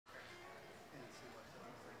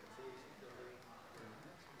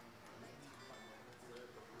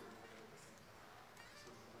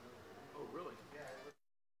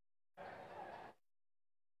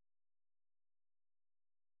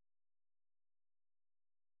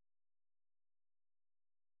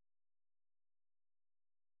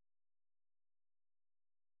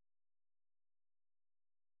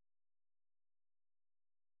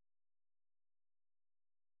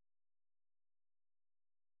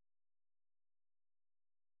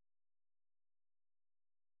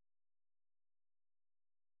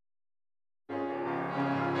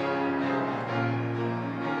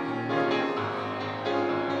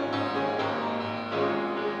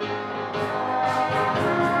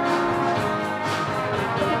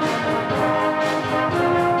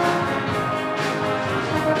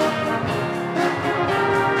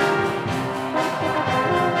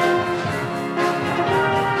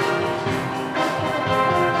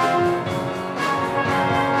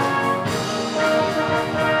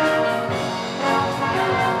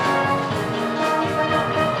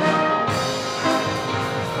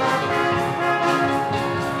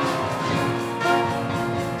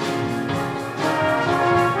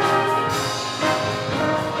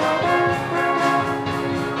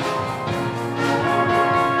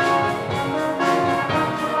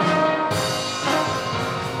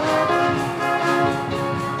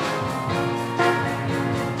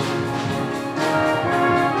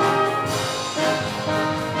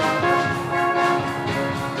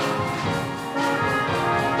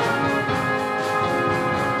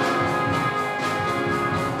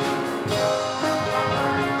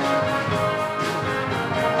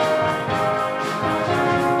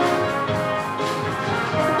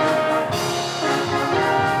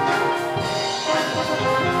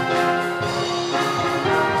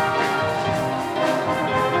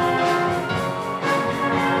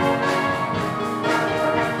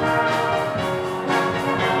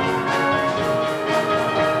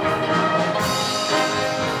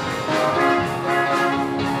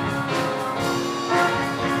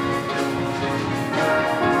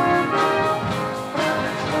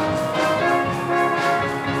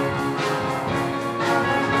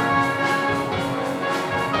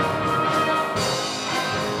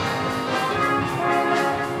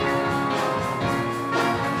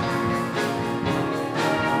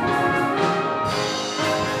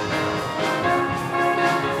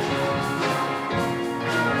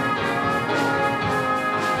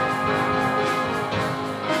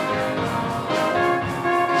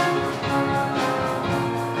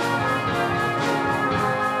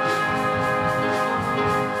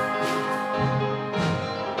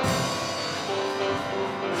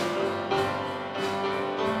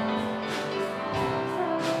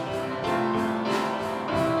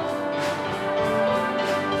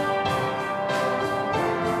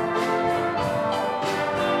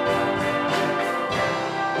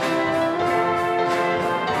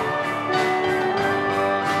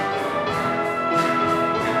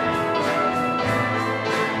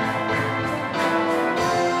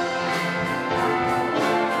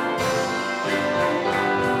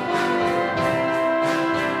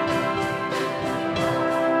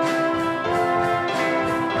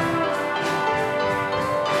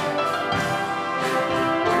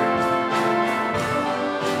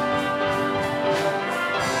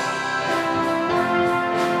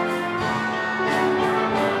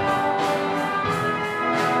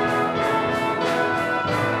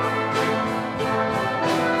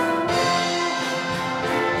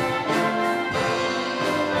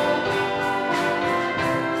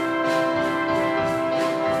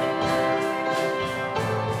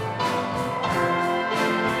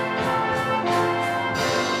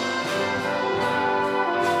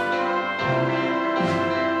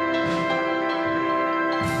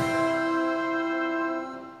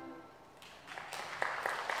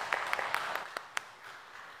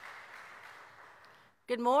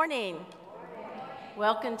morning.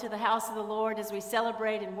 Welcome to the house of the Lord as we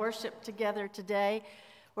celebrate and worship together today.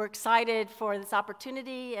 We're excited for this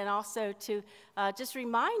opportunity and also to just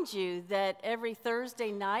remind you that every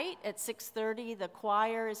Thursday night at 6:30, the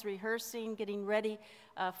choir is rehearsing, getting ready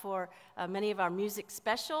for many of our music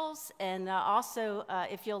specials. And also,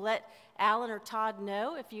 if you'll let Alan or Todd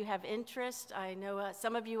know if you have interest. I know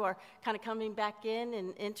some of you are kind of coming back in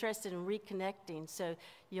and interested in reconnecting, so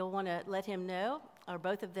you'll want to let him know, or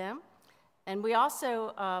both of them. And we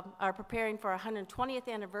also are preparing for our 120th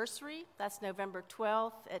anniversary. That's November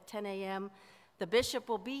 12th at 10 a.m. The bishop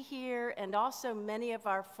will be here, and also many of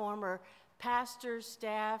our former pastors,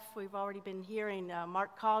 staff. We've already been hearing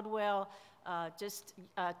Mark Caldwell. Just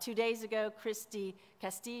 2 days ago, Christy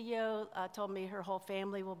Castillo told me her whole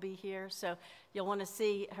family will be here. So you'll want to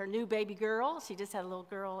see her new baby girl. She just had a little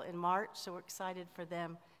girl in March, so we're excited for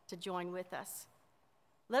them to join with us.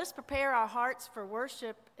 Let us prepare our hearts for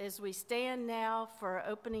worship as we stand now for our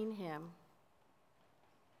opening hymn.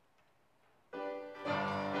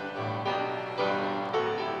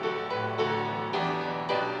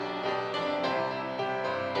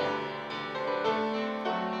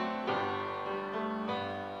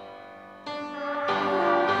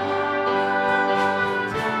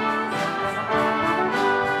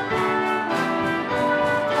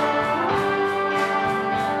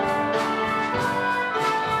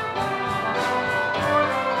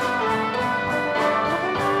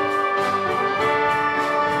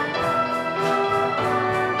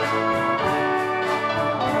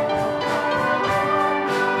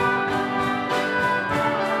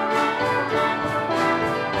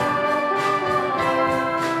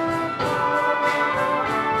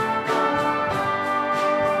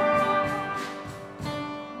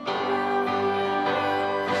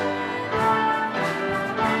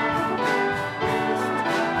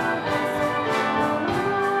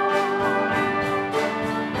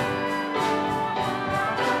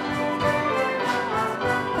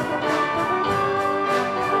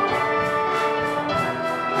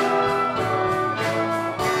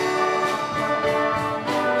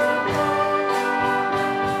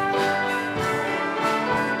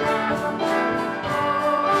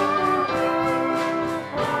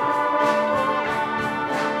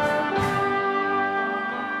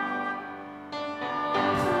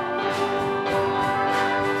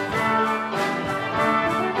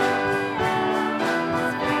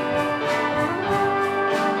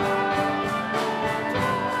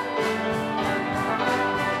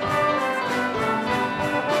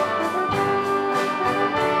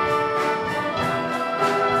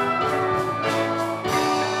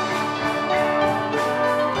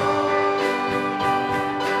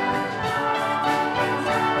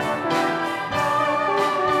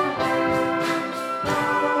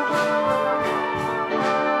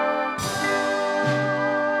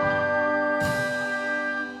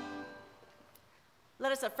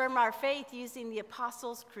 Affirm our faith using the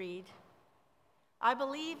Apostles' Creed. I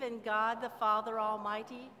believe in God the Father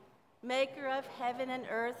Almighty, maker of heaven and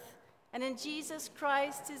earth, and in Jesus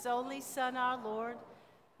Christ, his only Son, our Lord,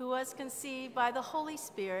 who was conceived by the Holy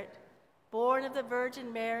Spirit, born of the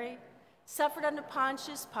Virgin Mary, suffered under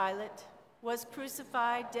Pontius Pilate, was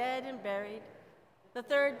crucified, dead, and buried. The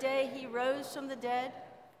third day he rose from the dead.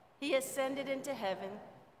 He ascended into heaven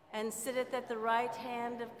and sitteth at the right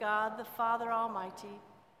hand of God the Father Almighty.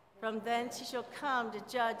 From thence he shall come to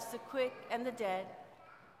judge the quick and the dead.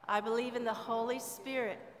 I believe in the Holy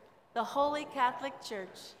Spirit, the Holy Catholic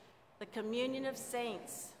Church, the communion of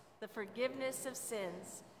saints, the forgiveness of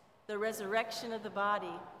sins, the resurrection of the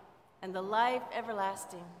body, and the life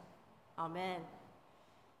everlasting. Amen.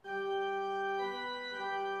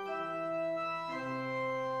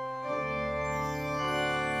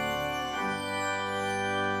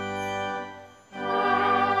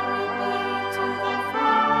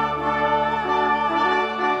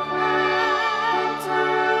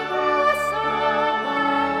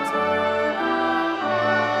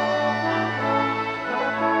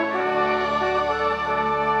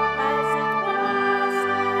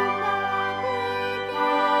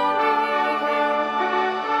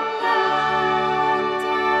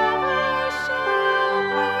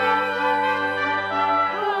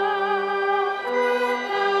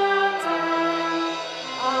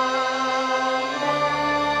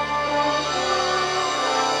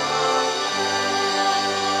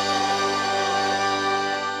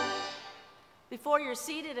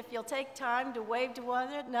 If you'll take time to wave to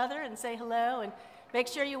one another and say hello, and make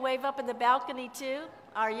sure you wave up in the balcony too.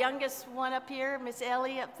 Our youngest one up here, Miss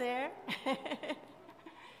Ellie up there.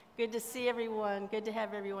 Good to see everyone. Good to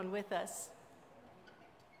have everyone with us.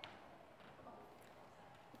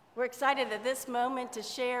 We're excited at this moment to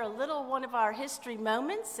share a little one of our history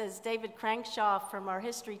moments as David Crankshaw from our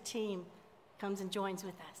history team comes and joins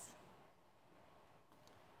with us.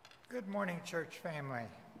 Good morning, church family.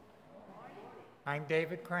 I'm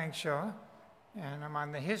David Crankshaw, and I'm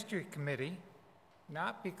on the history committee,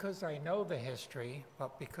 not because I know the history,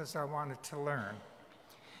 but because I wanted to learn.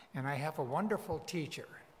 And I have a wonderful teacher,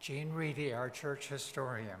 Jean Reedy, our church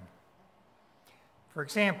historian. For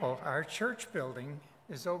example, our church building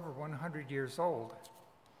is over 100 years old,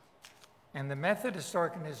 and the Methodist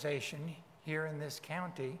organization here in this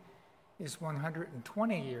county is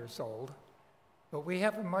 120 years old, but we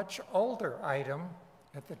have a much older item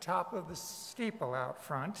at the top of the steeple out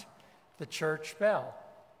front, the church bell.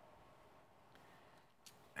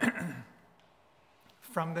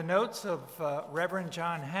 From the notes of Reverend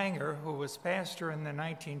John Hanger, who was pastor in the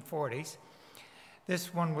 1940s,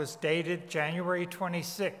 this one was dated January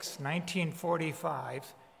 26,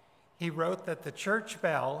 1945. He wrote that the church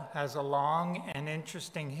bell has a long and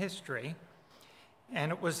interesting history,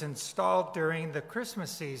 and it was installed during the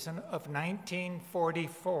Christmas season of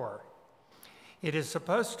 1944. It is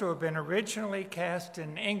supposed to have been originally cast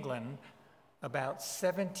in England about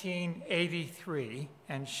 1783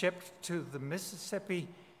 and shipped to the Mississippi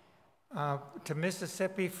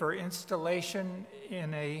for installation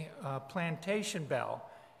in a plantation bell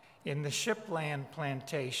in the Shipland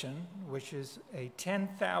Plantation, which is a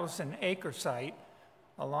 10,000-acre site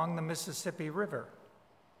along the Mississippi River.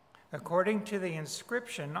 According to the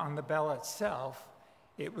inscription on the bell itself,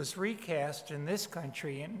 it was recast in this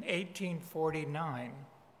country in 1849.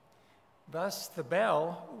 Thus, the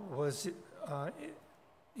bell was,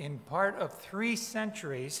 in part of 3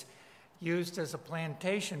 centuries, used as a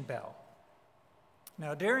plantation bell.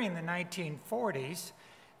 Now, during the 1940s,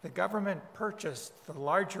 the government purchased the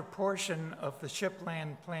larger portion of the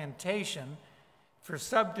Shipland Plantation for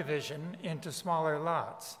subdivision into smaller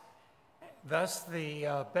lots. Thus,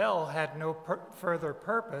 the bell had no further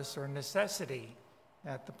purpose or necessity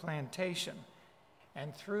at the plantation.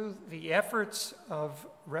 And through the efforts of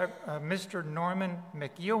Mr. Norman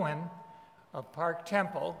McEwen of Park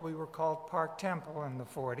Temple, we were called Park Temple in the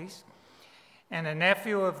 40s, and a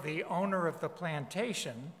nephew of the owner of the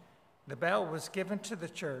plantation, the bell was given to the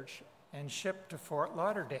church and shipped to Fort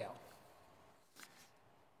Lauderdale.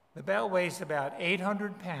 The bell weighs about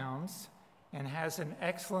 800 pounds and has an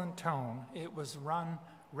excellent tone. It was run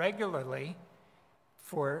regularly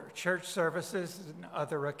for church services and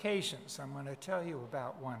other occasions. I'm going to tell you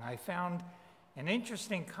about one. I found an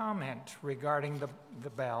interesting comment regarding the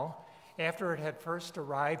bell after it had first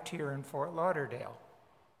arrived here in Fort Lauderdale.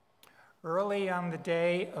 Early on the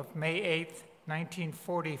day of May 8,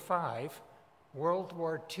 1945, World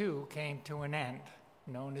War II came to an end,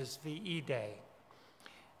 known as VE Day.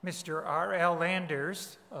 Mr. R.L.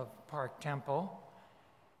 Landers of Park Temple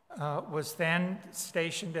was then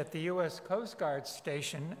stationed at the U.S. Coast Guard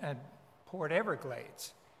station at Port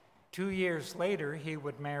Everglades. 2 years later, he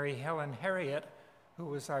would marry Helen Harriet, who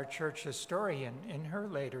was our church historian in her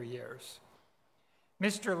later years.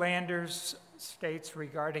 Mr. Landers states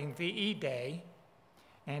regarding VE Day,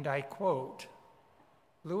 and I quote,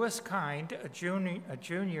 "Lewis Kind, a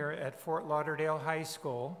junior at Fort Lauderdale High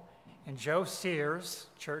School, and Joe Sears,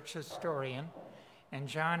 church historian, and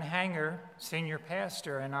John Hanger, senior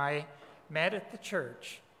pastor, and I met at the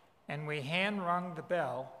church, and we hand-rung the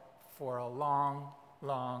bell for a long,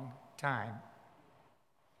 long time.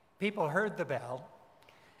 People heard the bell,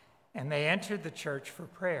 and they entered the church for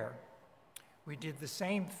prayer. We did the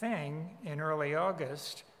same thing in early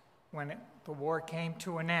August when the war came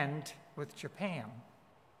to an end with Japan.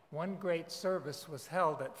 One great service was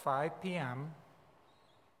held at 5 p.m.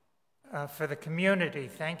 For the community,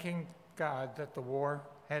 thanking God that the war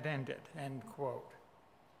had ended," end quote.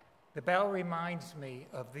 The bell reminds me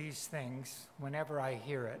of these things whenever I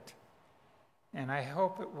hear it, and I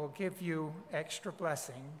hope it will give you extra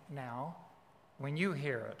blessing now when you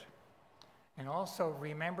hear it. And also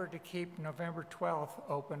remember to keep November 12th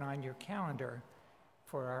open on your calendar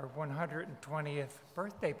for our 120th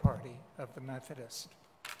birthday party of the Methodist.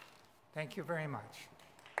 Thank you very much.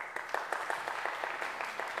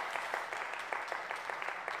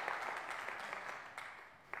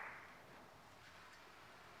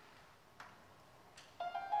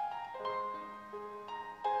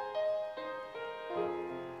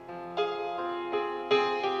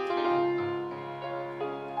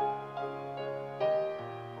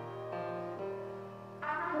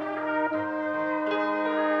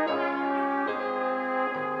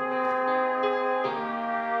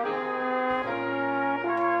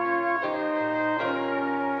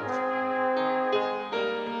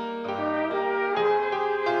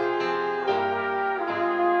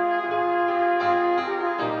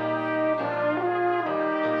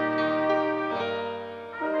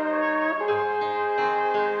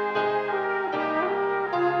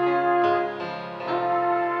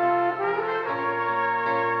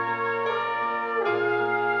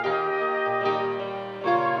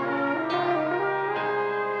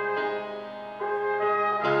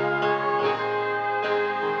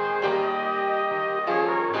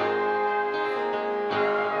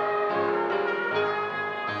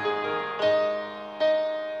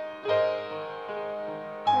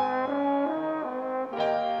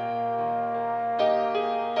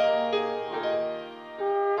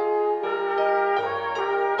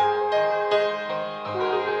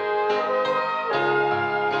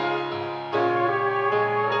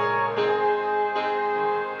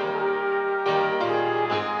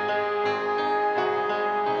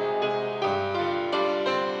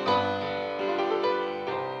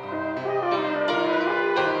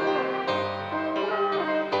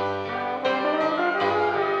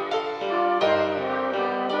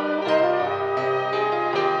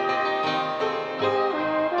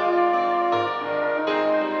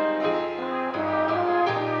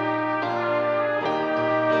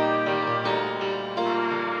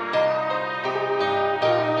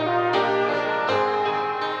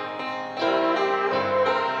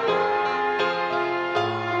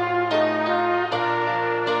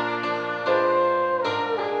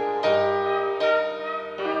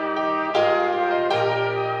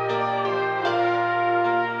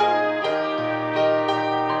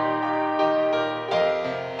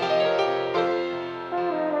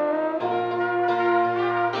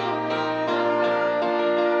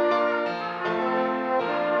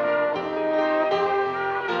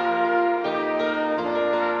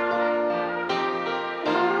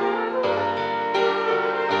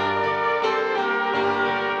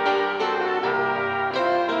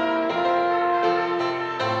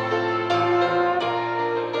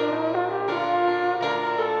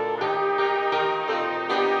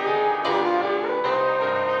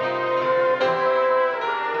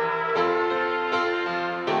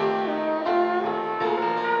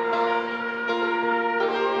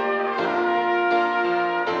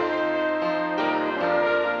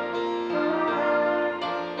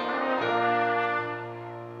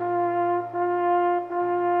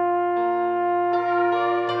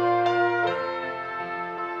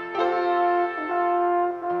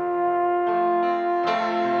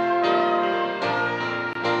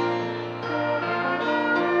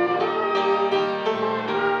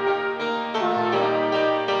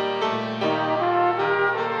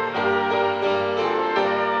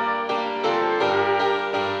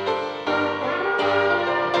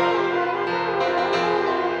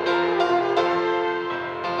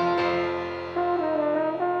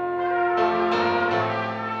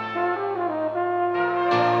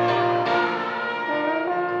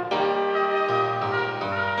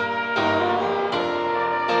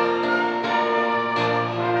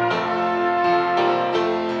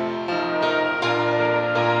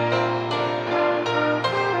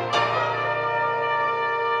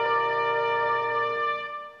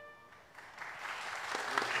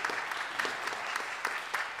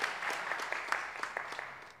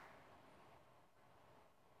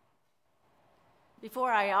 Before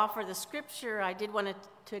I offer the scripture, I did want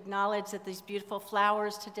to acknowledge that these beautiful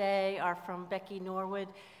flowers today are from Becky Norwood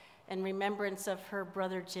in remembrance of her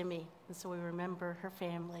brother Jimmy. And so we remember her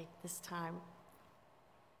family this time.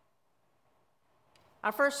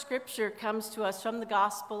 Our first scripture comes to us from the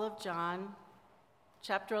Gospel of John,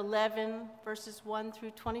 chapter 11, verses 1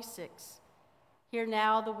 through 26. Hear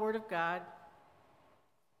now the word of God.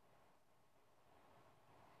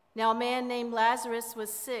 Now a man named Lazarus was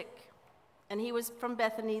sick, and he was from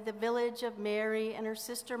Bethany, the village of Mary and her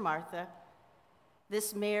sister Martha.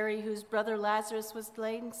 This Mary, whose brother Lazarus was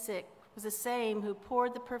laid sick, was the same who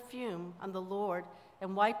poured the perfume on the Lord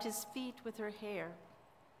and wiped his feet with her hair.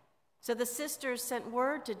 So the sisters sent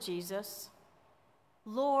word to Jesus,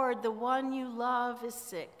 "Lord, the one you love is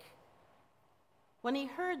sick." When he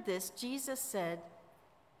heard this, Jesus said,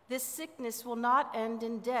 "This sickness will not end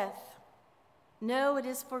in death. No, it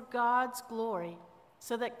is for God's glory,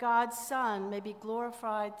 so that God's Son may be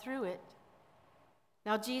glorified through it."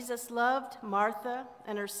 Now Jesus loved Martha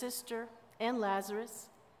and her sister and Lazarus.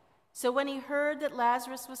 So when he heard that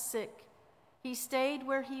Lazarus was sick, he stayed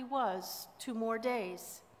where he was 2 more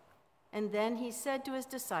days. And then he said to his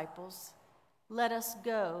disciples, "Let us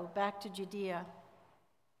go back to Judea."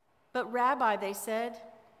 "But Rabbi," they said,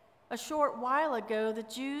 "a short while ago the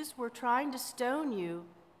Jews were trying to stone you,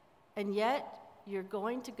 and yet you're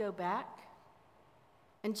going to go back?"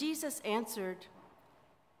 And Jesus answered,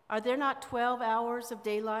 "Are there not 12 hours of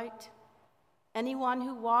daylight? Anyone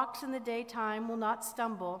who walks in the daytime will not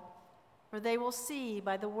stumble, for they will see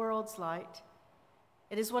by the world's light.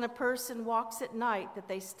 It is when a person walks at night that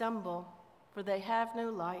they stumble, for they have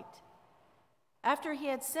no light." After he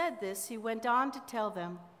had said this, he went on to tell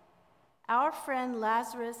them, "Our friend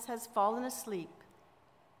Lazarus has fallen asleep,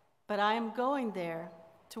 but I am going there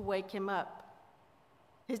to wake him up."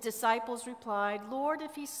 His disciples replied, "Lord,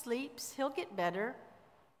 if he sleeps, he'll get better."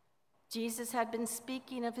 Jesus had been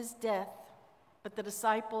speaking of his death, but the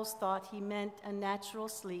disciples thought he meant a natural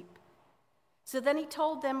sleep. So then he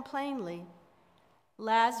told them plainly,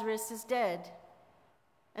 "Lazarus is dead,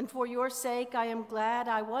 and for your sake I am glad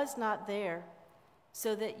I was not there,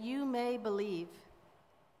 so that you may believe.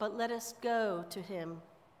 But let us go to him."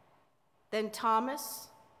 Then Thomas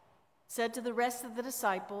said to the rest of the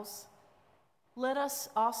disciples, "Let us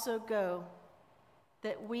also go,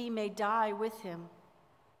 that we may die with him."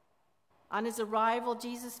 On his arrival,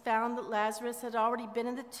 Jesus found that Lazarus had already been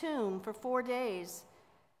in the tomb for 4 days.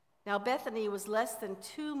 Now Bethany was less than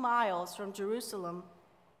 2 miles from Jerusalem,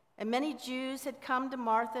 and many Jews had come to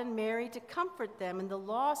Martha and Mary to comfort them in the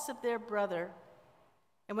loss of their brother.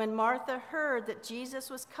 And when Martha heard that Jesus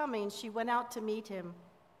was coming, she went out to meet him.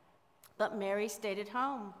 But Mary stayed at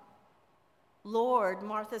home. "Lord,"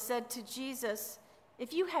 Martha said to Jesus,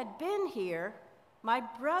 "if you had been here, my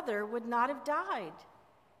brother would not have died.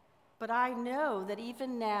 But I know that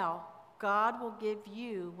even now God will give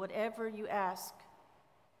you whatever you ask."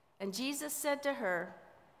 And Jesus said to her,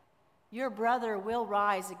 "Your brother will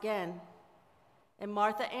rise again." And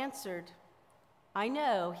Martha answered, "I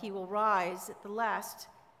know he will rise at the last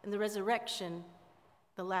in the resurrection,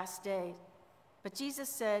 the last day." But Jesus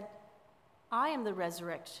said, "I am the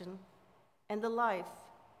resurrection and the life.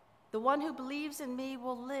 The one who believes in me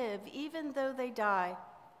will live even though they die,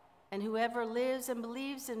 and whoever lives and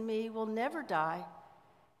believes in me will never die.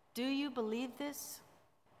 Do you believe this?"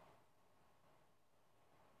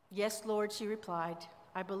 "Yes, Lord," she replied.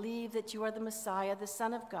 "I believe that you are the Messiah, the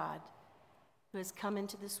Son of God, who has come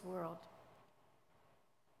into this world."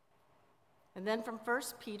 And then from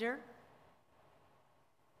 1 Peter,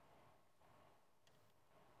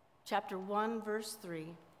 chapter 1, verse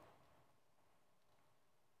 3.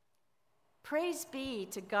 "Praise be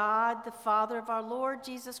to God, the Father of our Lord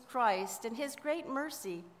Jesus Christ. In his great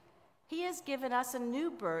mercy, he has given us a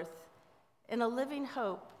new birth and a living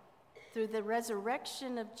hope through the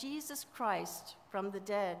resurrection of Jesus Christ from the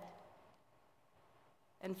dead."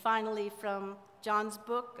 And finally, from John's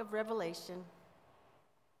book of Revelation,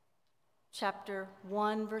 chapter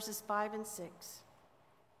 1, verses 5 and 6.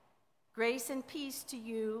 "Grace and peace to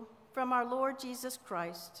you from our Lord Jesus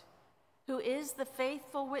Christ, who is the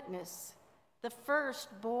faithful witness, the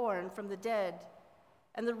firstborn from the dead,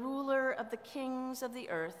 and the ruler of the kings of the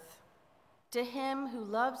earth. To him who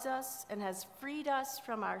loves us and has freed us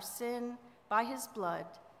from our sin by his blood,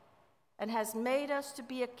 and has made us to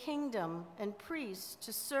be a kingdom and priests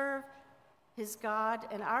to serve his God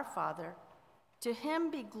and our Father, to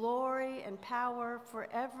him be glory and power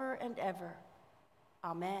forever and ever.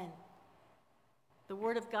 Amen." The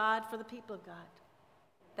word of God for the people of God.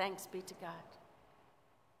 Thanks be to God.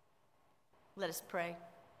 Let us pray.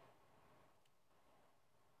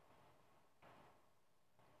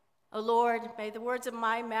 O Lord, may the words of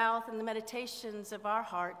my mouth and the meditations of our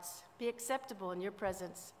hearts be acceptable in your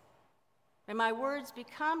presence. May my words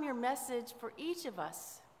become your message for each of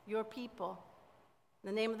us, your people. In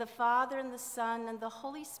the name of the Father, and the Son, and the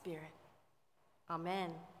Holy Spirit.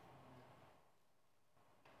 Amen.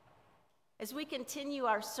 As we continue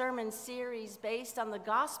our sermon series based on the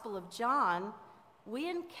Gospel of John, we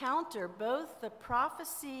encounter both the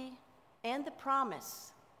prophecy and the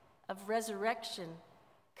promise of resurrection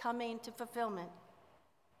coming to fulfillment.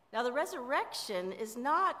 Now, the resurrection is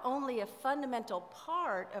not only a fundamental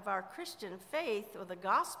part of our Christian faith or the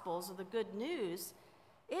Gospels or the good news,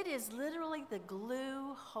 it is literally the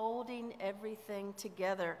glue holding everything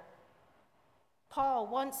together. Paul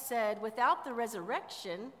once said, "Without the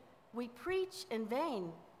resurrection, we preach in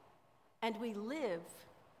vain, and we live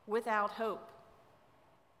without hope."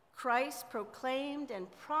 Christ proclaimed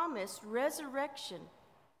and promised resurrection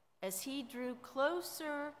as he drew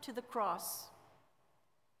closer to the cross.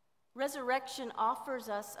 Resurrection offers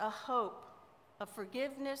us a hope of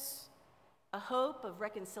forgiveness, a hope of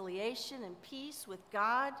reconciliation and peace with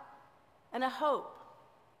God, and a hope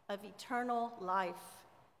of eternal life.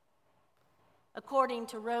 According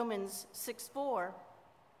to Romans 6:4,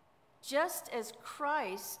 just as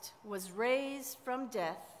Christ was raised from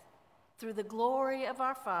death through the glory of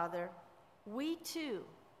our Father, we too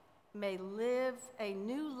may live a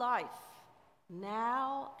new life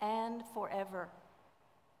now and forever.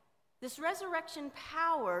 This resurrection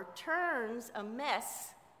power turns a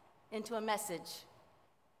mess into a message,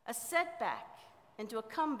 a setback into a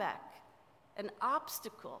comeback, an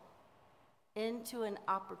obstacle into an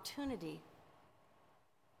opportunity.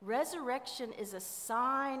 Resurrection is a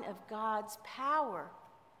sign of God's power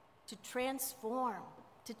to transform,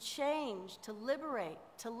 to change, to liberate,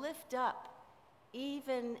 to lift up,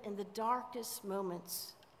 even in the darkest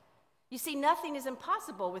moments. You see, nothing is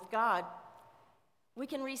impossible with God. We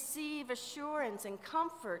can receive assurance and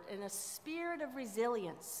comfort in a spirit of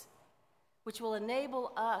resilience, which will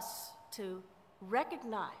enable us to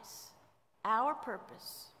recognize our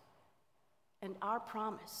purpose and our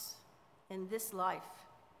promise in this life.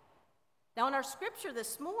 Now, in our scripture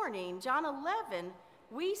this morning, John 11,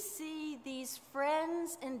 we see these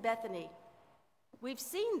friends in Bethany. We've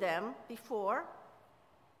seen them before.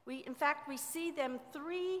 In fact, we see them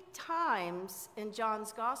 3 times in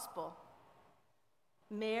John's gospel.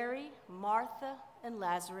 Mary, Martha, and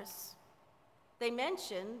Lazarus. They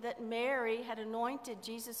mention that Mary had anointed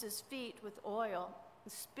Jesus' feet with oil,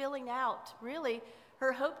 spilling out, really,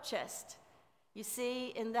 her hope chest. You see,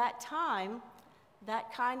 in that time,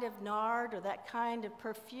 that kind of nard or that kind of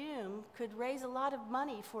perfume could raise a lot of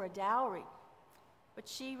money for a dowry, but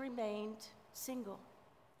she remained single.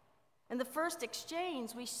 In the first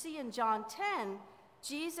exchange we see in John 10,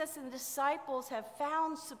 Jesus and the disciples have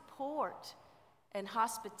found support and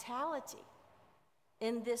hospitality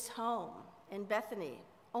in this home in Bethany,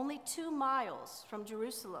 only 2 miles from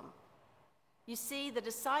Jerusalem. You see, the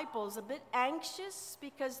disciples a bit anxious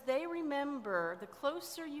because they remember the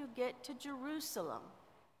closer you get to Jerusalem,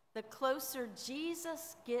 the closer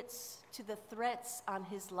Jesus gets to the threats on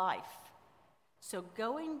his life. So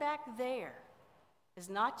going back there is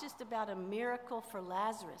not just about a miracle for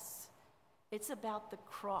Lazarus, it's about the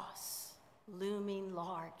cross looming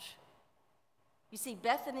large. You see,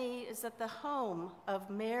 Bethany is at the home of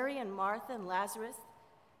Mary and Martha and Lazarus.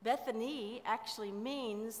 Bethany actually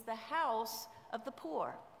means the house of the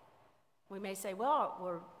poor. We may say, well,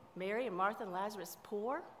 were Mary and Martha and Lazarus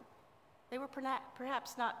poor? They were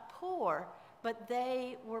perhaps not poor, but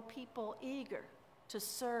they were people eager to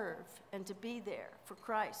serve and to be there for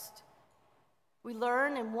Christ. We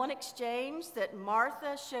learn in one exchange that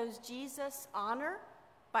Martha shows Jesus honor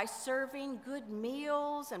by serving good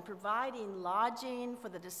meals and providing lodging for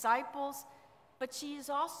the disciples, but she is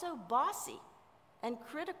also bossy and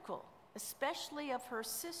critical, especially of her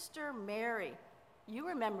sister Mary. You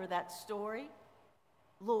remember that story.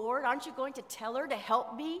 Lord, aren't you going to tell her to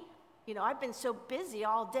help me? I've been so busy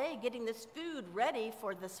all day getting this food ready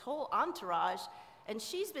for this whole entourage, and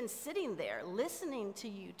she's been sitting there listening to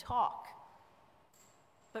you talk.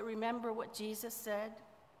 But remember what Jesus said?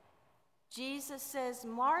 Jesus says,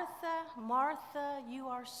 Martha, Martha, you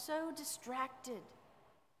are so distracted.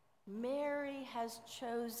 Mary has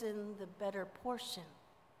chosen the better portion.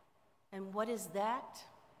 And what is that?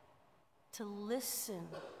 To listen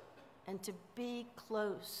and to be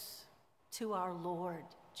close to our Lord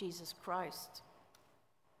Jesus Christ.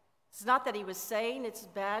 It's not that he was saying it's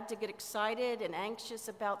bad to get excited and anxious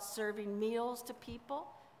about serving meals to people,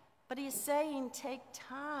 but he's saying take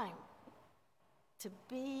time to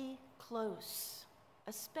be close,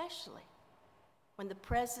 especially when the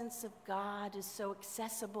presence of God is so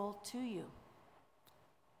accessible to you.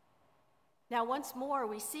 Now, once more,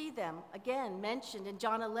 we see them again mentioned in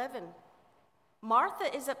John 11.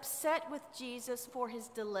 Martha is upset with Jesus for his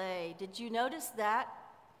delay. Did you notice that?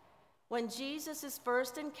 When Jesus is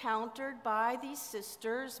first encountered by these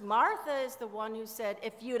sisters, Martha is the one who said,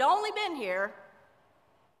 if you'd only been here,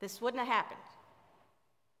 this wouldn't have happened.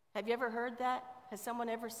 Have you ever heard that? Has someone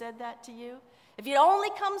ever said that to you? If you'd only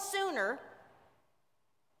come sooner,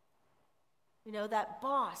 you know, that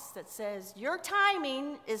boss that says, your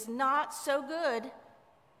timing is not so good.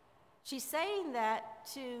 She's saying that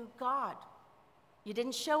to God. You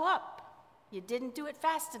didn't show up. You didn't do it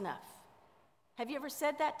fast enough. Have you ever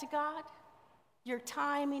said that to God? Your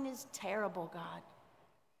timing is terrible, God.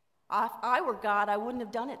 If I were God, I wouldn't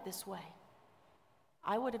have done it this way.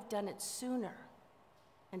 I would have done it sooner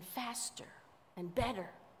and faster and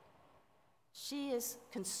better. She is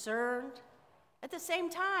concerned. At the same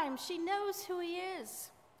time, she knows who he is.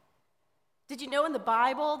 Did you know in the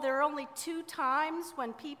Bible there are only 2 times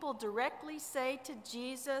when people directly say to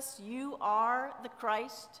Jesus, you are the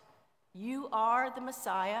Christ, you are the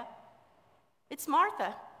Messiah? It's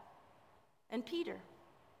Martha and Peter.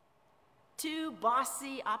 2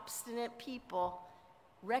 bossy, obstinate people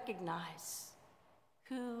recognize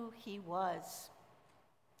who he was.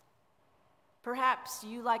 Perhaps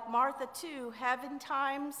you, like Martha too, have in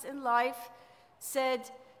times in life said,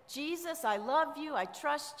 Jesus, I love you, I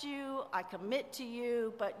trust you, I commit to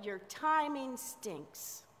you, but your timing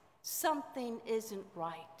stinks. Something isn't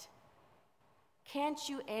right. Can't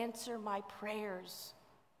you answer my prayers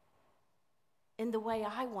in the way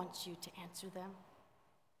I want you to answer them?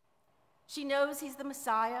 She knows he's the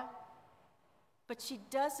Messiah, but she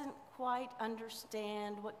doesn't quite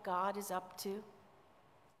understand what God is up to.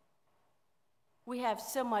 We have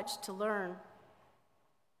so much to learn.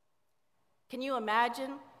 Can you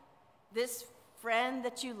imagine this friend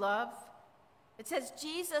that you love? It says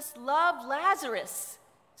Jesus loved Lazarus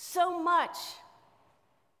so much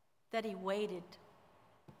that he waited.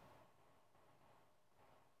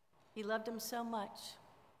 He loved him so much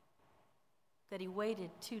that he waited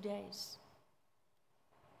 2 days.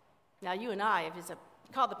 Now, you and I, if it's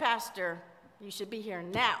call the pastor, you should be here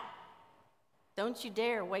now. Don't you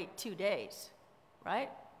dare wait 2 days, right?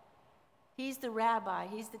 He's the rabbi,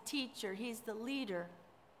 he's the teacher, he's the leader.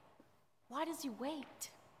 Why does he wait?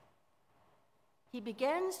 He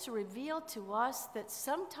begins to reveal to us that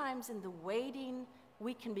sometimes in the waiting,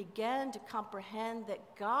 we can begin to comprehend that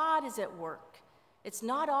God is at work. It's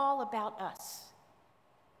not all about us.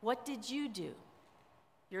 What did you do?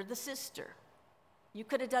 You're the sister. You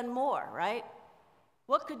could have done more, right?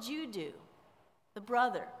 What could you do? The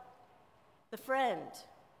brother, the friend.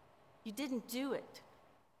 You didn't do it.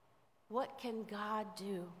 What can God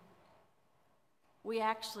do? We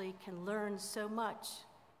actually can learn so much.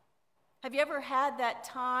 Have you ever had that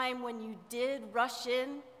time when you did rush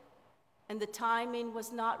in and the timing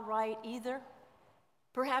was not right either?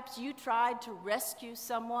 Perhaps you tried to rescue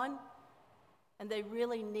someone and they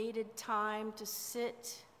really needed time to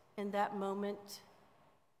sit in that moment.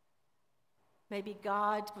 Maybe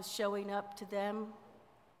God was showing up to them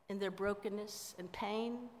in their brokenness and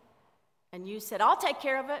pain, and you said, I'll take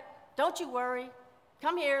care of it. Don't you worry.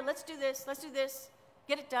 Come here, let's do this,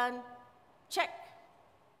 get it done. Check.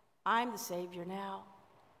 I'm the Savior now.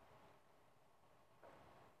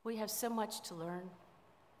 We have so much to learn.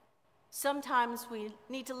 Sometimes we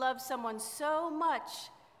need to love someone so much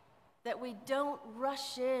that we don't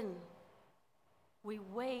rush in. We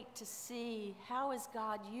wait to see, how is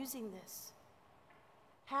God using this?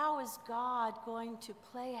 How is God going to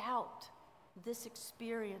play out this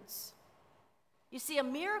experience? You see, a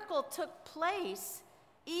miracle took place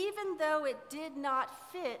even though it did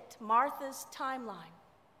not fit Martha's timeline.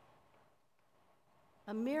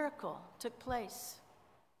 A miracle took place.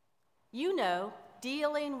 You know,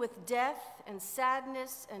 dealing with death and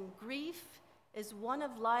sadness and grief is one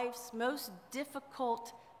of life's most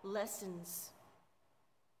difficult lessons.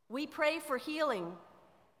 We pray for healing,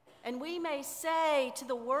 and we may say to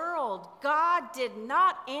the world, God did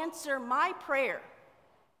not answer my prayer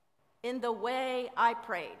in the way I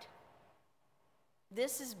prayed.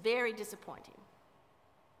 This is very disappointing.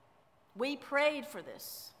 We prayed for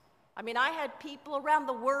this. I had people around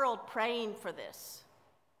the world praying for this,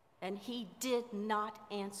 and he did not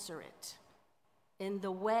answer it in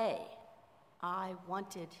the way I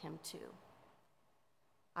wanted him to.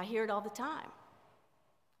 I hear it all the time.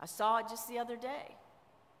 I saw it just the other day.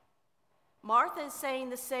 Martha is saying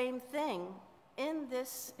the same thing in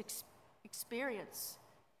this experience.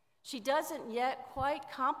 She doesn't yet quite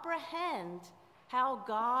comprehend how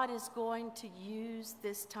God is going to use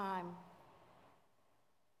this time.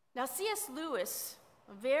 Now, C.S. Lewis,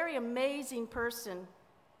 a very amazing person,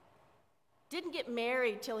 didn't get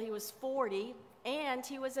married till he was 40, and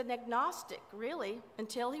he was an agnostic, really,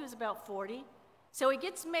 until he was about 40. So he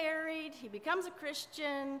gets married, he becomes a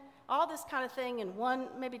Christian, all this kind of thing in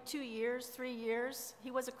maybe 2 years, 3 years.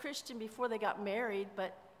 He was a Christian before they got married,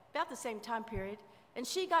 but about the same time period. And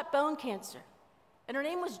she got bone cancer, and her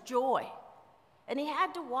name was Joy. And he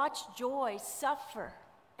had to watch Joy suffer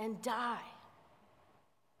and die.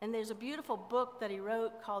 And there's a beautiful book that he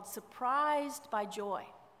wrote called Surprised by Joy.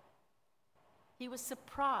 He was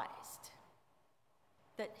surprised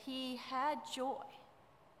that he had joy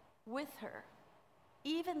with her,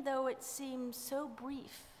 even though it seemed so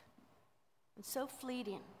brief and so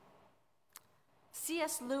fleeting.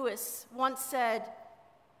 C.S. Lewis once said,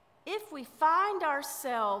 "If we find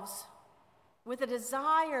ourselves with a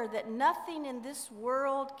desire that nothing in this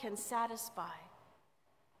world can satisfy,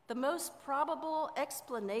 the most probable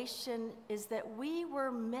explanation is that we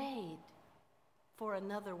were made for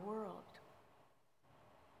another world."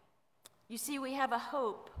 You see, we have a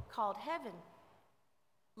hope called heaven.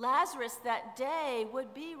 Lazarus that day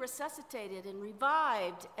would be resuscitated and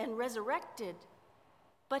revived and resurrected,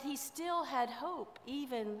 but he still had hope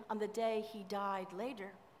even on the day he died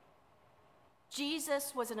later.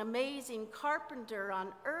 Jesus was an amazing carpenter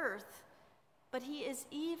on earth, but he is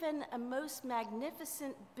even a most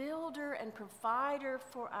magnificent builder and provider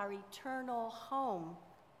for our eternal home.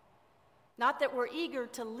 Not that we're eager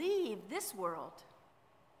to leave this world,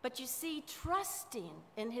 but you see, trusting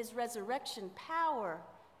in his resurrection power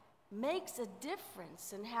makes a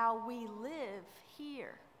difference in how we live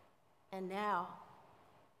here and now.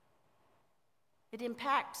 It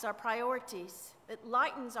impacts our priorities. It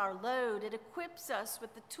lightens our load. It equips us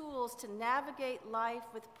with the tools to navigate life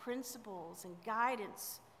with principles and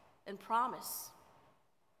guidance and promise.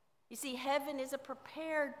 You see, heaven is a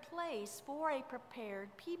prepared place for a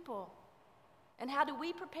prepared people. And how do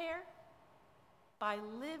we prepare? By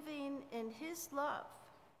living in his love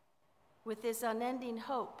with this unending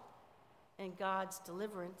hope in God's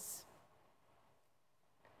deliverance.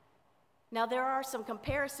 Now, there are some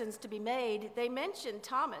comparisons to be made. They mentioned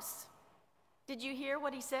Thomas. Did you hear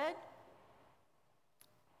what he said?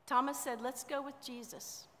 Thomas said, "Let's go with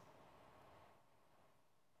Jesus.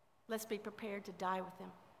 Let's be prepared to die with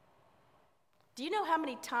him." Do you know how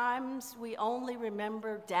many times we only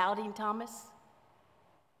remember doubting Thomas?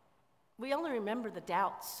 We only remember the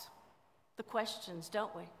doubts, the questions,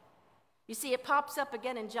 don't we? You see, it pops up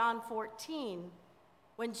again in John 14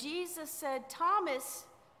 when Jesus said, "Thomas,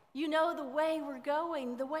 you know the way we're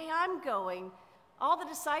going, the way I'm going. All the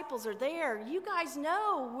disciples are there. You guys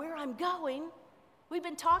know where I'm going. We've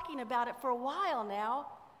been talking about it for a while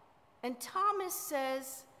now." And Thomas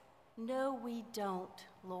says, "No, we don't,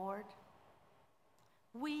 Lord.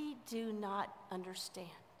 We do not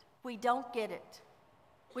understand. We don't get it.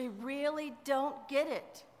 We really don't get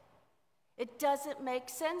it. It doesn't make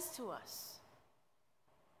sense to us.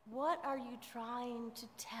 What are you trying to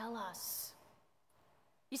tell us?"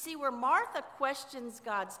 You see, where Martha questions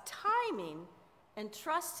God's timing and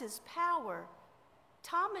trusts his power,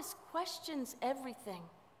 Thomas questions everything,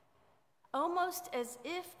 almost as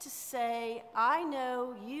if to say, "I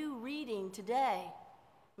know you reading today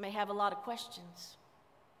may have a lot of questions.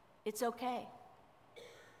 It's okay.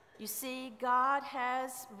 You see, God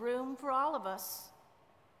has room for all of us.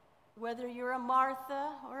 Whether you're a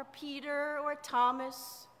Martha or a Peter or a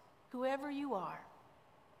Thomas, whoever you are,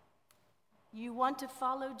 you want to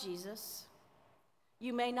follow Jesus.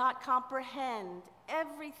 You may not comprehend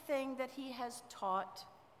everything that he has taught.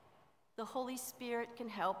 The Holy Spirit can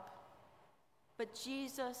help, but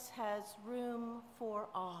Jesus has room for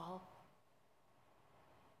all.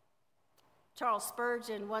 Charles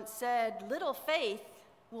Spurgeon once said, "Little faith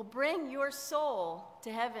will bring your soul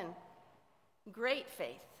to heaven. Great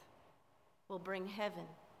faith will bring heaven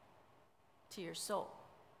to your soul."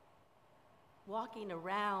 Walking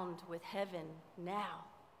around with heaven now.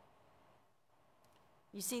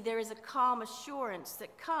 You see, there is a calm assurance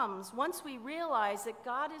that comes once we realize that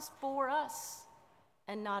God is for us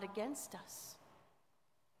and not against us.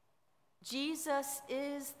 Jesus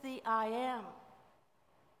is the I am.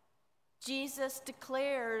 Jesus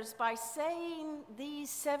declares by saying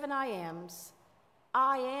these 7 I ams,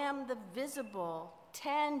 I am the visible,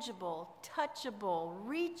 tangible, touchable,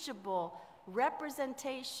 reachable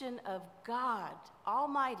representation of God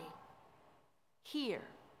Almighty here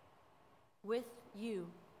with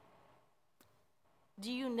you.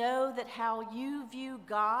 Do you know that how you view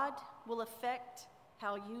God will affect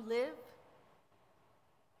how you live?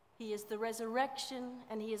 He is the resurrection,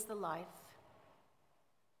 and he is the life.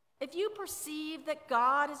 If you perceive that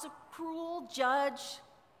God is a cruel judge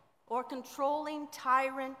or controlling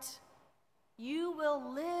tyrant, you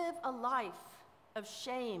will live a life of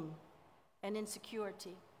shame and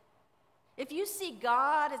insecurity. If you see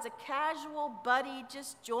God as a casual buddy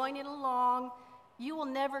just joining along, you will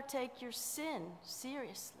never take your sin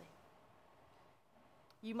seriously.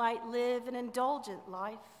 You might live an indulgent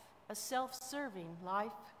life, a self-serving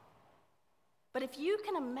life. But if you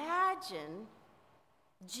can imagine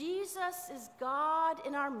Jesus is God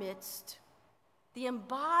in our midst, the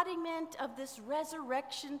embodiment of this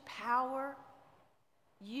resurrection power,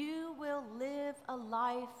 you will live a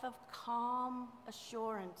life of calm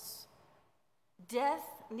assurance.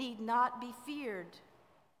 Death need not be feared.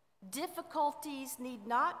 Difficulties need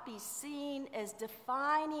not be seen as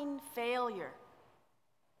defining failure.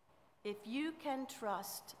 If you can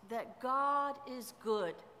trust that God is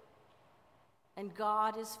good and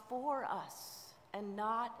God is for us and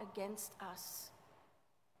not against us,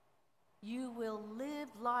 you will live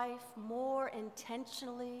life more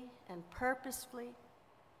intentionally and purposefully.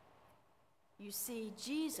 You see,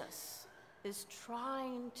 Jesus is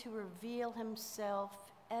trying to reveal himself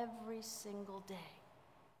every single day,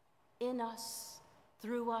 in us,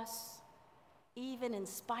 through us, even in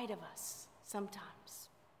spite of us sometimes.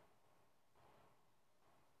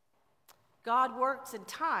 God works in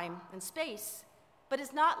time and space, but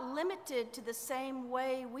is not limited to the same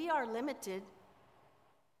way we are limited.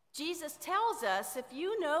 Jesus tells us, if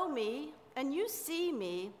you know me and you see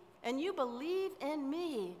me and you believe in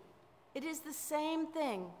me, it is the same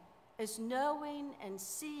thing as knowing and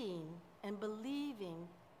seeing and believing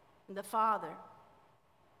in the Father.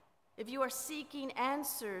 If you are seeking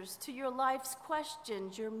answers to your life's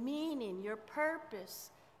questions, your meaning, your purpose,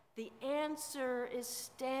 the answer is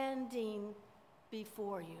standing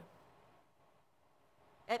before you.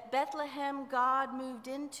 At Bethlehem, God moved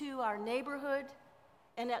into our neighborhood,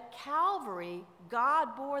 and at Calvary,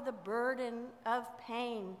 God bore the burden of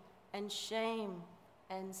pain and shame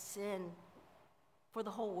and sin for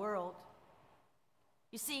the whole world.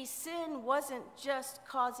 You see, sin wasn't just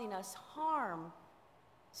causing us harm,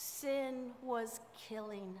 sin was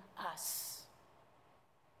killing us.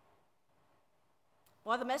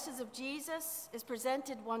 While the message of Jesus is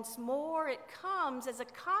presented once more, it comes as a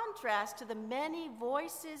contrast to the many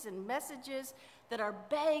voices and messages that are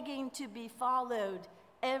begging to be followed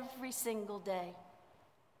every single day.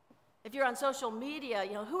 If you're on social media,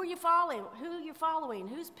 who are you following? Who are you following?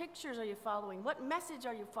 Whose pictures are you following? What message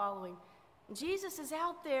are you following? And Jesus is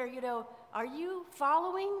out there, are you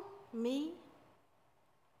following me?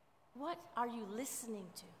 What are you listening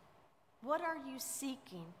to? What are you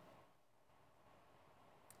seeking?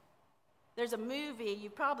 There's a movie,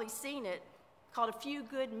 you've probably seen it, called A Few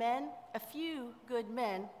Good Men. A Few Good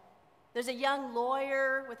Men. There's a young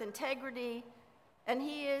lawyer with integrity, and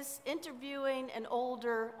he is interviewing an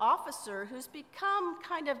older officer who's become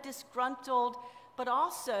kind of disgruntled, but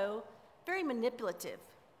also very manipulative.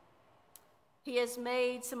 He has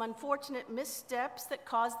made some unfortunate missteps that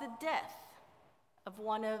caused the death of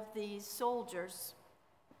one of these soldiers.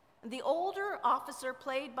 The older officer,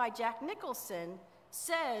 played by Jack Nicholson,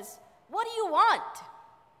 says, "What do you want?"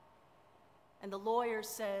 And the lawyer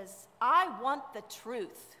says, "I want the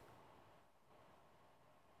truth."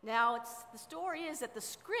 Now, the story is that the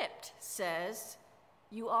script says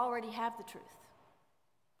you already have the truth.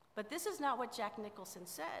 But this is not what Jack Nicholson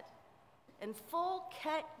said. In full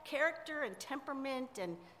character and temperament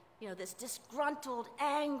and, this disgruntled,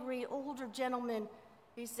 angry older gentleman,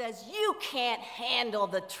 he says, "You can't handle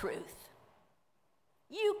the truth.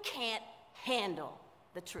 You can't handle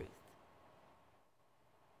the truth."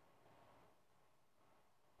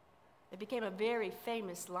 It became a very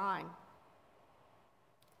famous line.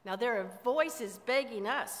 Now, there are voices begging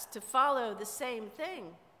us to follow the same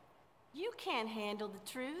thing. You can't handle the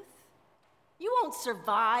truth. You won't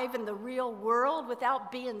survive in the real world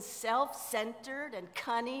without being self-centered and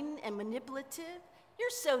cunning and manipulative. You're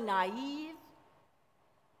so naive.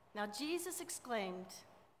 Now, Jesus exclaimed,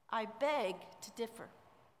 "I beg to differ."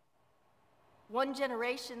 One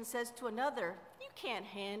generation says to another, "You can't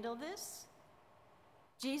handle this."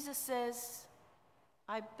 Jesus says,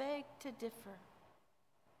 "I beg to differ.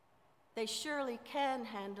 They surely can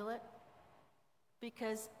handle it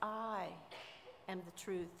because I am the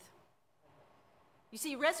truth." You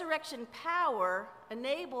see, resurrection power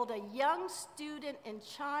enabled a young student in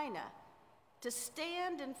China to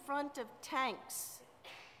stand in front of tanks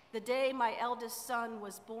the day my eldest son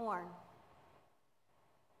was born.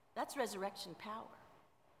 That's resurrection power.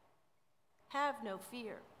 Have no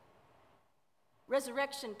fear.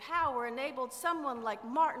 Resurrection power enabled someone like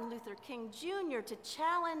Martin Luther King Jr. to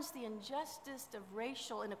challenge the injustice of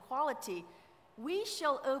racial inequality. We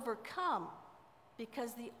shall overcome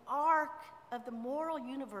because the arc of the moral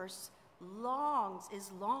universe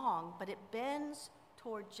is long, but it bends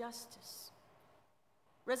toward justice.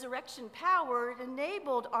 Resurrection power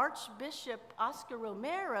enabled Archbishop Oscar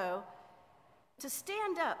Romero to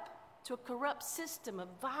stand up to a corrupt system of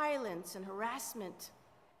violence and harassment.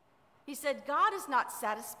 He said, God is not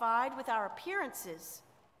satisfied with our appearances.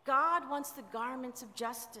 God wants the garments of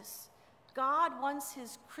justice. God wants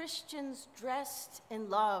his Christians dressed in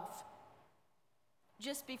love.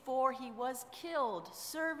 Just before he was killed,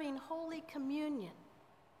 serving Holy Communion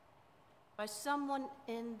by someone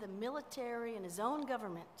in the military and his own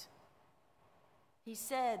government, he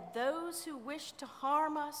said, "Those who wish to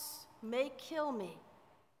harm us may kill me,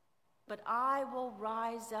 but I will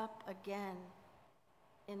rise up again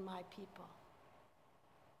in my people."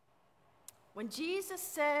 When Jesus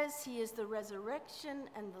says he is the resurrection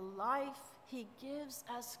and the life, he gives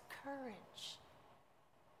us courage.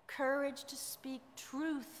 Courage to speak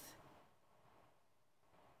truth.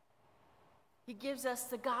 He gives us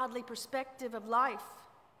the godly perspective of life.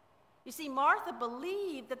 You see, Martha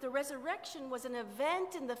believed that the resurrection was an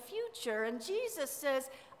event in the future, and Jesus says,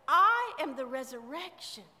 I am the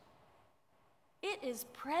resurrection. It is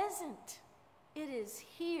present. It is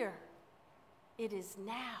here. It is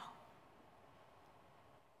now.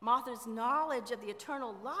 Martha's knowledge of the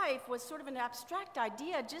eternal life was sort of an abstract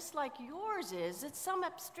idea, just like yours is. It's some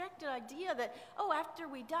abstracted idea that, after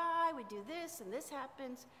we die, we do this and this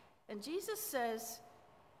happens. And Jesus says,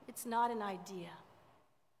 it's not an idea.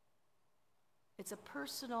 It's a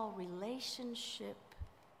personal relationship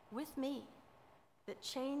with me that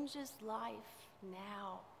changes life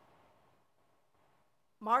now.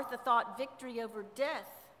 Martha thought victory over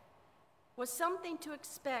death was something to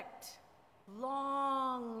expect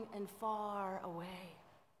long and far away.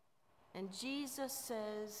 And Jesus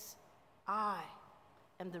says, I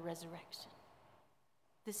am the resurrection.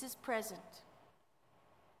 This is present.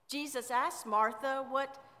 Jesus asked Martha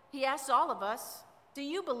what he asks all of us. Do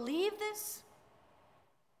you believe this?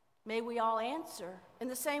 May we all answer in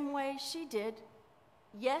the same way she did.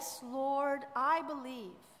 Yes, Lord, I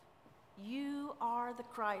believe you are the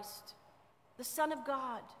Christ, the Son of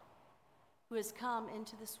God, who has come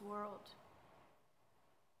into this world.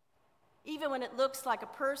 Even when it looks like a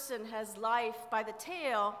person has life by the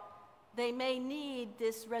tail, they may need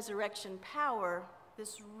this resurrection power,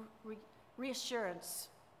 this reassurance.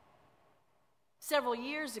 Several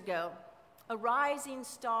years ago, a rising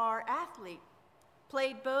star athlete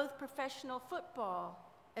played both professional football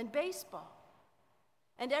and baseball.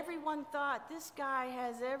 And everyone thought, this guy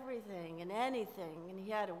has everything and anything. And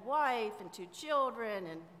he had a wife and 2 children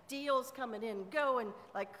and deals coming in, going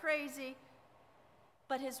like crazy.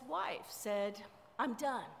 But his wife said, I'm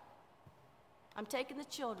done. I'm taking the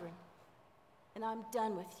children, and I'm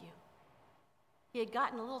done with you. He had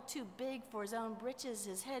gotten a little too big for his own britches.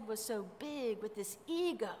 His head was so big with this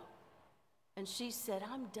ego. And she said,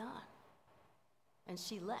 I'm done. And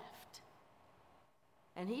she left.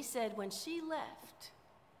 And he said, when she left,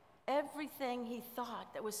 everything he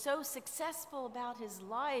thought that was so successful about his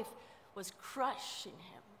life was crushing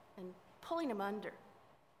him and pulling him under.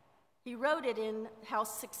 He wrote it in How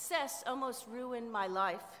Success Almost Ruined My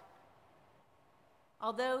Life.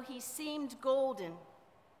 Although he seemed golden,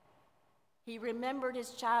 he remembered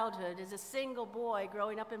his childhood as a single boy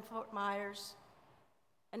growing up in Fort Myers,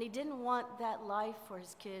 and he didn't want that life for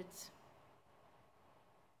his kids.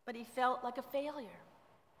 But he felt like a failure.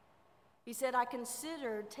 He said, I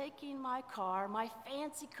considered taking my car, my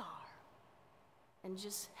fancy car, and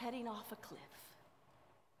just heading off a cliff.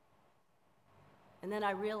 And then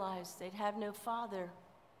I realized they'd have no father,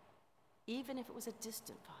 even if it was a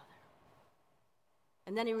distant father.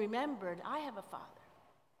 And then he remembered, I have a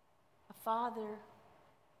father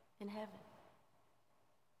in heaven.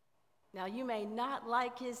 Now, you may not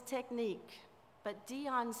like his technique, but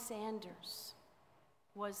Deion Sanders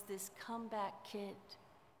was this comeback kid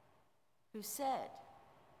who said,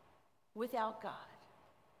 without God,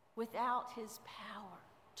 without his power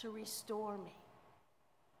to restore me,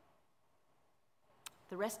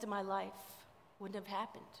 the rest of my life wouldn't have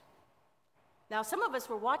happened. Now, some of us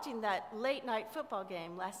were watching that late-night football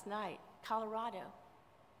game last night, Colorado,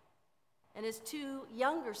 and his 2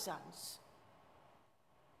 younger sons.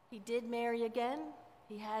 He did marry again.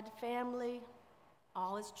 He had family,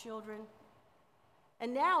 all his children.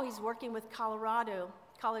 And now he's working with Colorado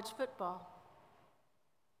college football.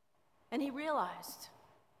 And he realized,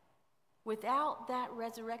 without that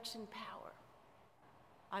resurrection power,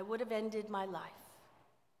 I would have ended my life.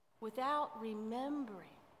 without remembering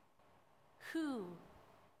who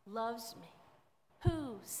loves me,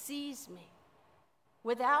 who sees me,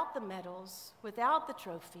 without the medals, without the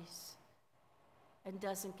trophies, and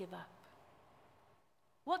doesn't give up?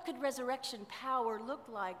 What could resurrection power look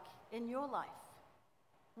like in your life?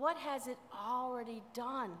 What has it already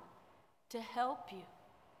done to help you,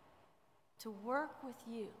 to work with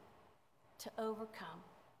you, to overcome?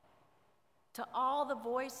 To all the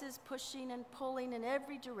voices pushing and pulling in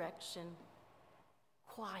every direction,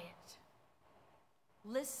 quiet.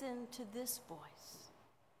 Listen to this voice.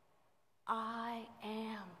 I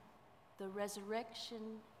am the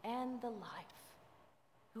resurrection and the life.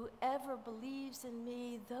 Whoever believes in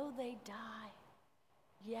me, though they die,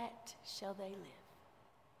 yet shall they live.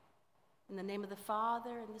 In the name of the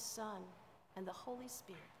Father, and the Son, and the Holy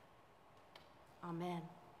Spirit. Amen.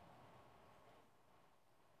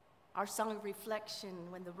 Our song of reflection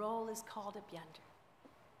when the roll is called up yonder.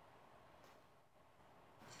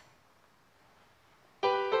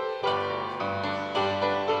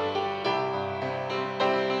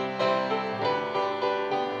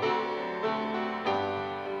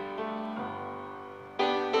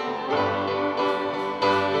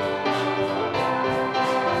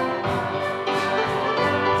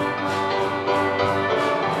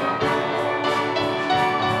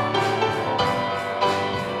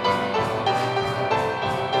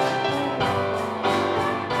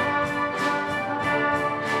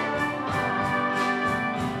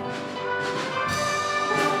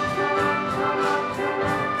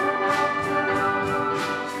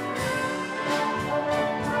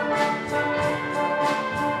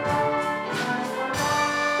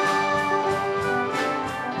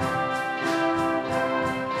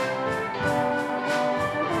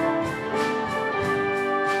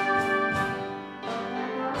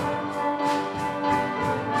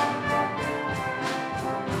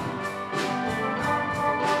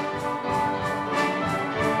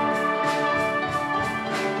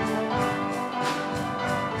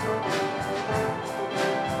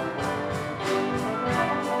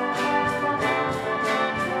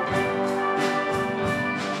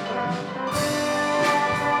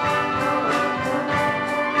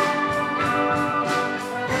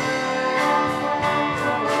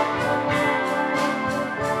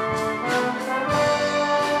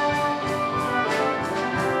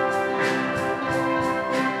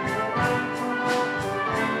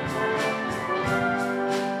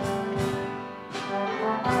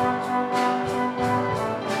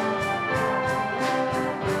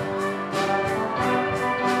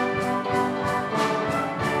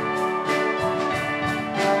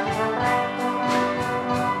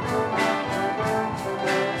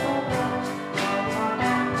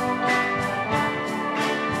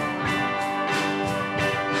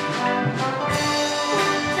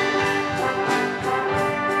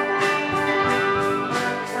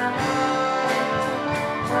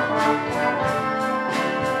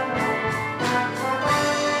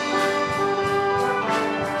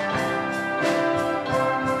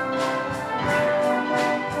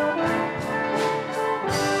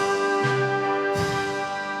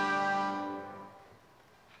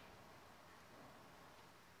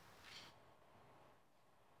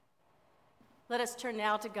 Let us turn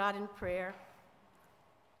now to God in prayer.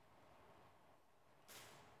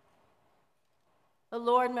 O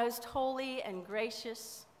Lord, most holy and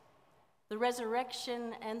gracious, the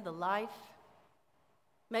resurrection and the life,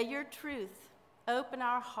 may your truth open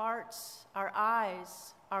our hearts, our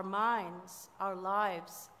eyes, our minds, our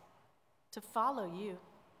lives to follow you,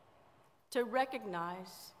 to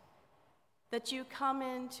recognize that you come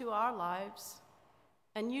into our lives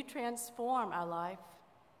and you transform our life.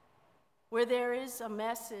 Where there is a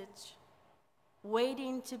message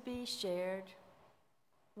waiting to be shared,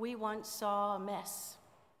 we once saw a mess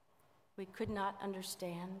we could not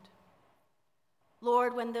understand.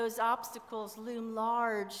 Lord, when those obstacles loom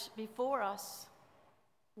large before us,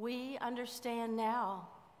 we understand now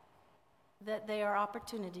that they are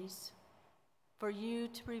opportunities for you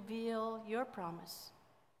to reveal your promise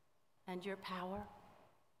and your power.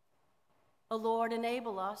 O Lord,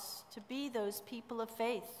 enable us to be those people of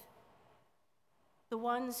faith, the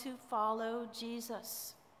ones who follow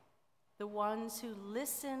Jesus, the ones who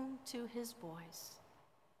listen to his voice,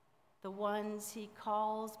 the ones he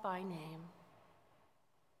calls by name.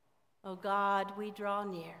 O God, we draw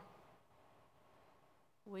near.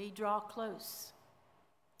 We draw close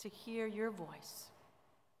to hear your voice.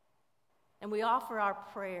 And we offer our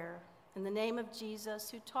prayer in the name of Jesus,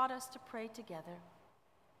 who taught us to pray together.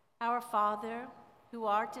 Our Father, who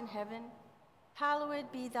art in heaven, hallowed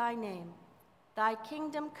be thy name. Thy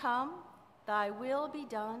kingdom come, Thy will be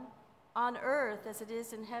done, on earth as it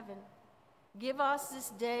is in heaven. Give us this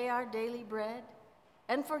day our daily bread,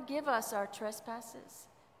 and forgive us our trespasses,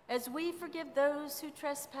 as we forgive those who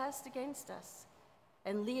trespass against us.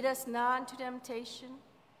 And lead us not into temptation,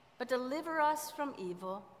 but deliver us from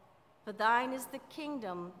evil. For thine is the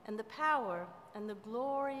kingdom, and the power, and the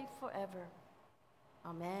glory forever.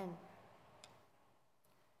 Amen.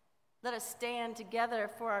 Let us stand together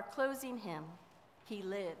for our closing hymn, He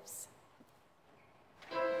Lives.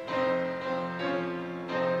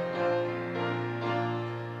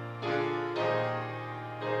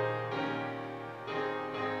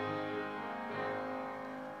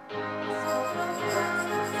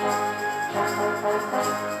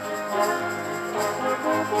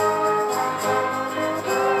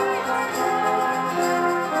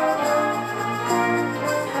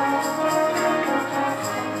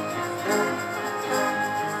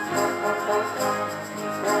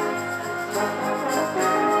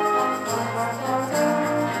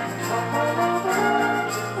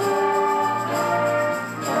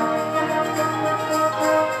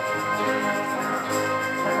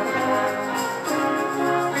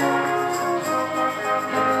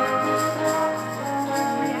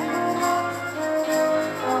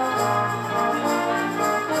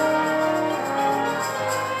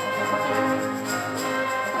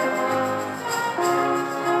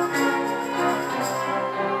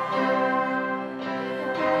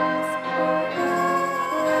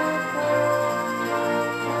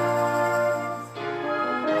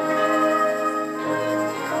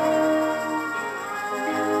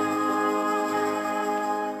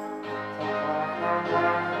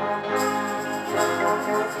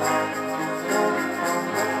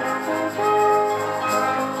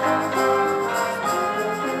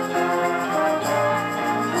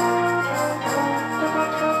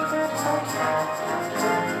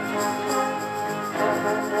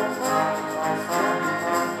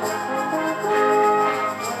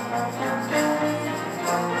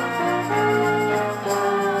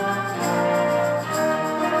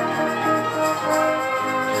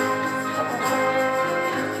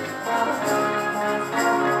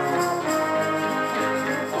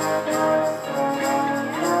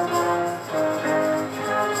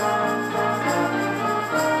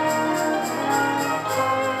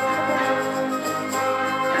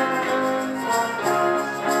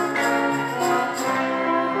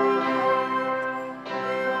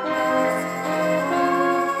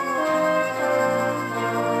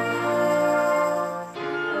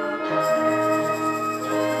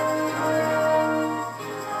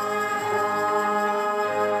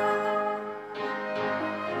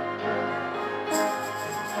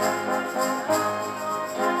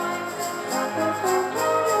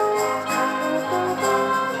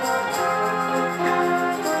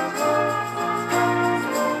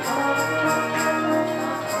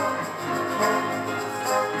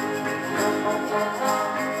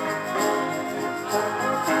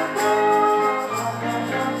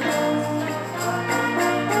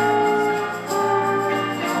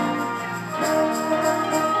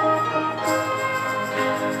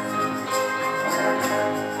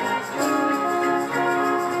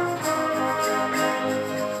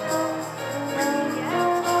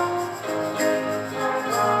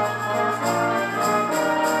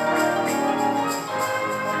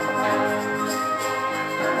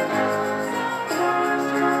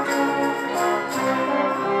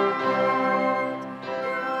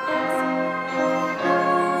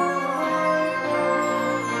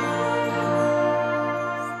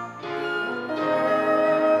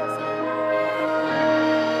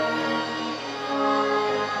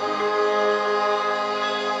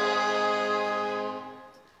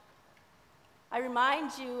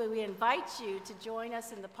 We invite you to join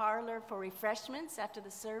us in the parlor for refreshments after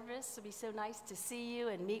the service. It'll be so nice to see you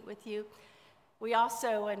and meet with you. We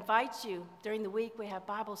also invite you, during the week we have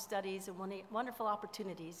Bible studies and wonderful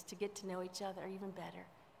opportunities to get to know each other even better.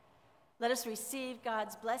 Let us receive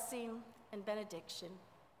God's blessing and benediction.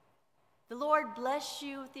 The Lord bless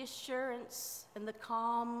you with the assurance and the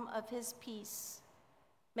calm of his peace.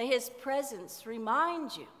 May his presence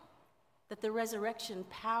remind you that the resurrection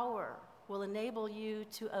power will enable you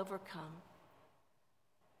to overcome.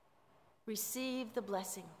 Receive the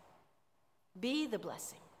blessing. Be the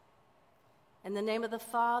blessing. In the name of the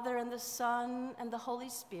Father, and the Son, and the Holy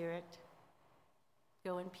Spirit,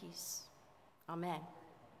 go in peace. Amen.